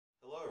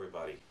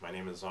everybody, my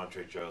name is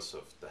AJ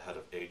Joseph, the head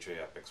of AJ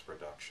Epyx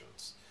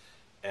Productions.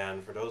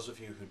 And for those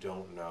of you who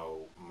don't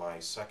know, my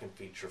second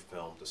feature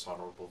film,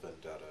 Dishonorable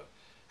Vendetta,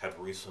 had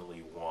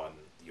recently won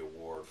the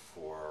award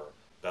for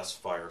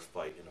Best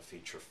Firefight in a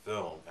Feature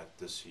Film at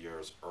this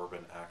year's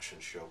Urban Action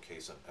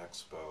Showcase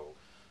Expo,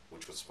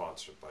 which was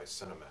sponsored by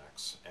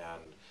Cinemax.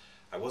 And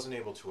I wasn't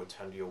able to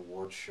attend the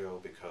award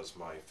show because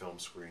my film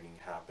screening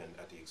happened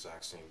at the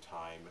exact same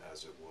time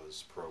as it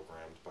was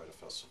programmed by the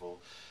festival,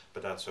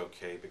 but that's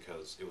okay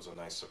because it was a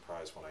nice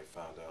surprise when I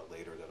found out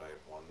later that I had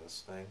won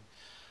this thing.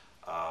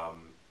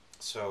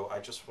 So I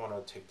just want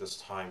to take this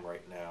time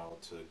right now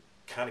to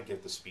kind of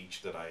give the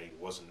speech that I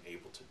wasn't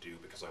able to do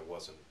because I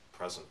wasn't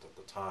present at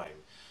the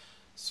time.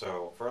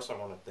 So first I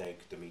want to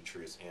thank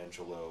Demetrius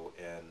Angelo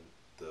and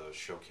the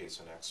Showcase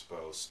and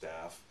Expo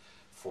staff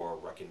for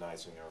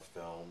recognizing our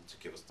film, to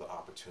give us the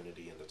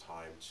opportunity and the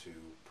time to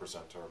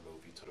present our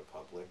movie to the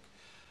public.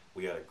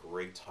 We had a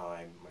great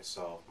time,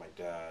 myself, my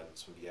dad, and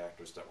some of the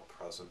actors that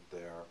were present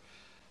there.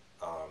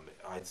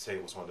 I'd say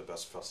it was one of the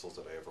best festivals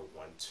that I ever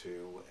went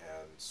to,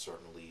 and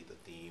certainly the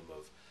theme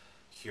of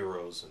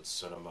heroes in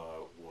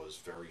cinema was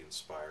very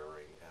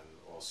inspiring, and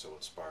also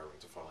inspiring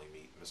to finally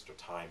meet Mr.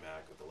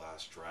 Timac of The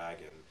Last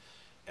Dragon,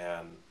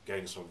 and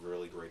getting some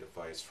really great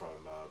advice from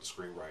the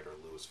screenwriter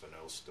Louis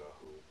Vanosta,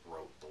 who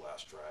wrote The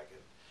Last Dragon.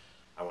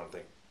 I want to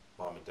thank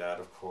Mom and Dad,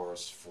 of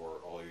course, for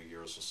all your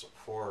years of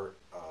support.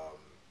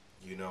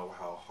 You know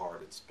how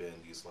hard it's been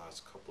these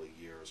last couple of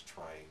years,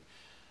 trying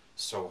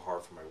so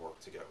hard for my work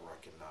to get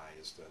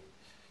recognized, and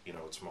you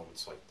know, it's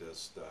moments like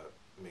this that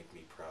make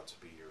me proud to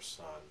be your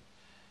son.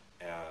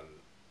 And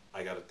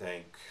I got to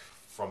thank,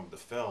 from the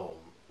film,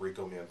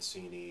 Rico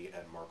Mancini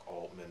and Mark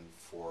Altman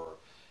for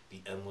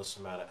the endless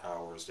amount of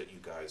hours that you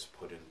guys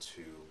put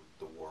into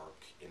the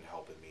work in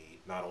helping me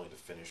not only to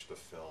finish the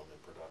film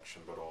in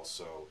production, but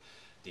also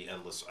the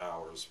endless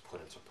hours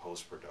put into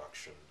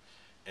post-production.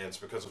 And it's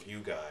because of you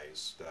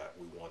guys that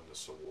we won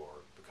this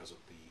award, because of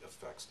the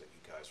effects that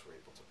you guys were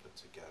able to put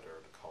together,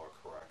 the color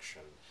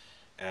correction,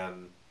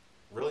 and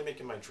really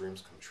making my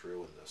dreams come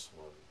true in this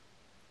one.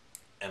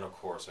 And of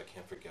course, I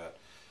can't forget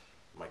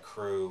my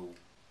crew,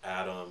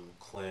 Adam,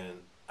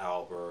 Clint,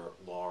 Albert,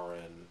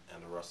 Lauren,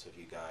 and the rest of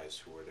you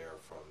guys who were there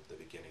from the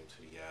beginning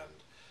to the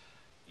end.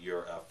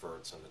 Your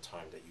efforts and the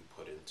time that you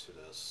put into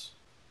this.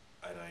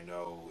 And I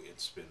know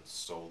it's been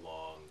so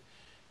long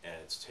and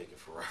it's taken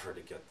forever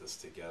to get this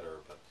together,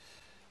 but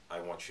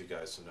I want you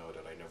guys to know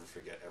that I never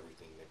forget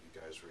everything that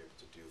you guys were able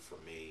to do for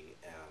me,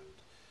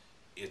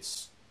 and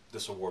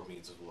this award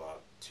means a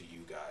lot to you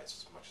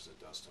guys as much as it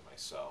does to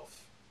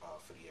myself,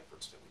 for the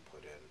efforts that we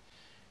put in.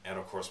 And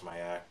of course my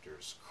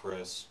actors,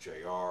 Chris,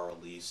 JR,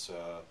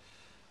 Lisa,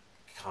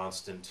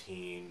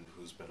 Constantine,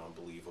 who's been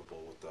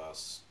unbelievable with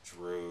us,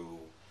 Drew,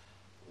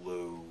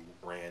 Lou,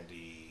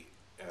 Randy,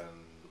 and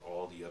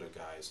all the other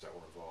guys that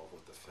were involved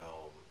with the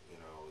film. You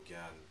know,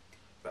 again,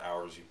 the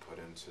hours you put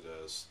into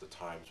this, the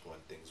times when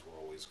things were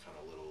always kind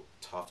of a little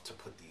tough to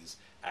put these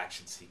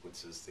action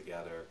sequences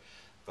together,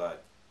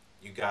 but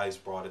you guys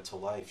brought it to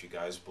life. You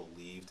guys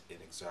believed in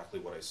exactly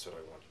what I said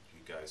I wanted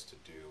you guys to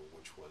do,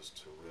 which was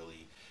to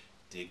really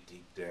dig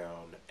deep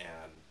down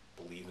and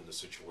believe in the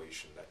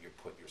situation that you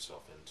put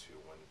yourself into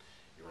when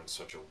you're in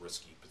such a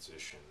risky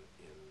position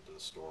in the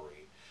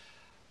story.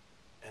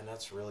 And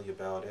that's really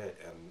about it.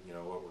 And you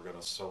know what, we're going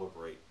to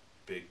celebrate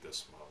big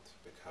this month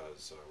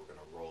because we're going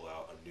to roll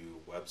out a new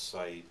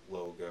website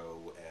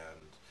logo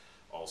and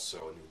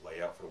also a new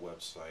layout for the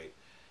website.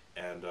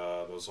 And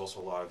there's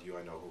also a lot of you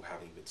I know who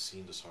haven't even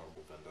seen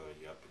Dishonorable Vendetta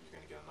yet, but you're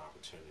going to get an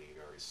opportunity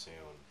very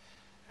soon.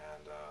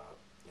 And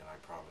you know,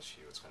 I promise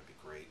you it's going to be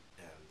great,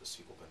 and the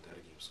sequel Vendetta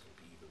game is going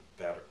to be even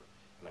better.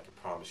 And I can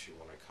promise you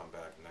when I come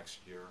back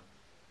next year,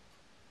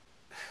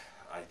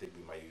 I think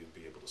we might even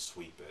be able to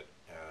sweep it.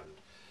 And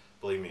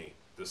believe me,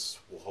 this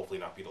will hopefully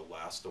not be the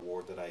last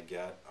award that I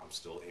get. I'm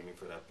still aiming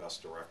for that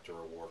Best Director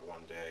award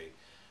one day,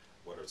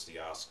 whether it's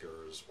the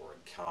Oscars or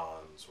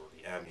Cannes or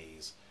the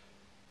Emmys.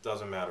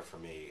 Doesn't matter for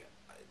me.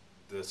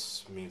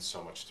 This means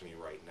so much to me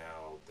right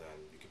now than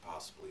you could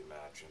possibly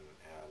imagine.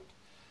 And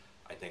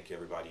I thank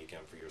everybody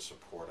again for your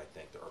support. I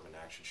thank the Urban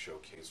Action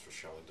Showcase for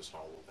showing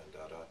Dishonorable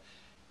Vendetta.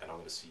 And I'm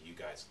going to see you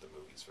guys at the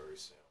movies very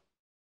soon.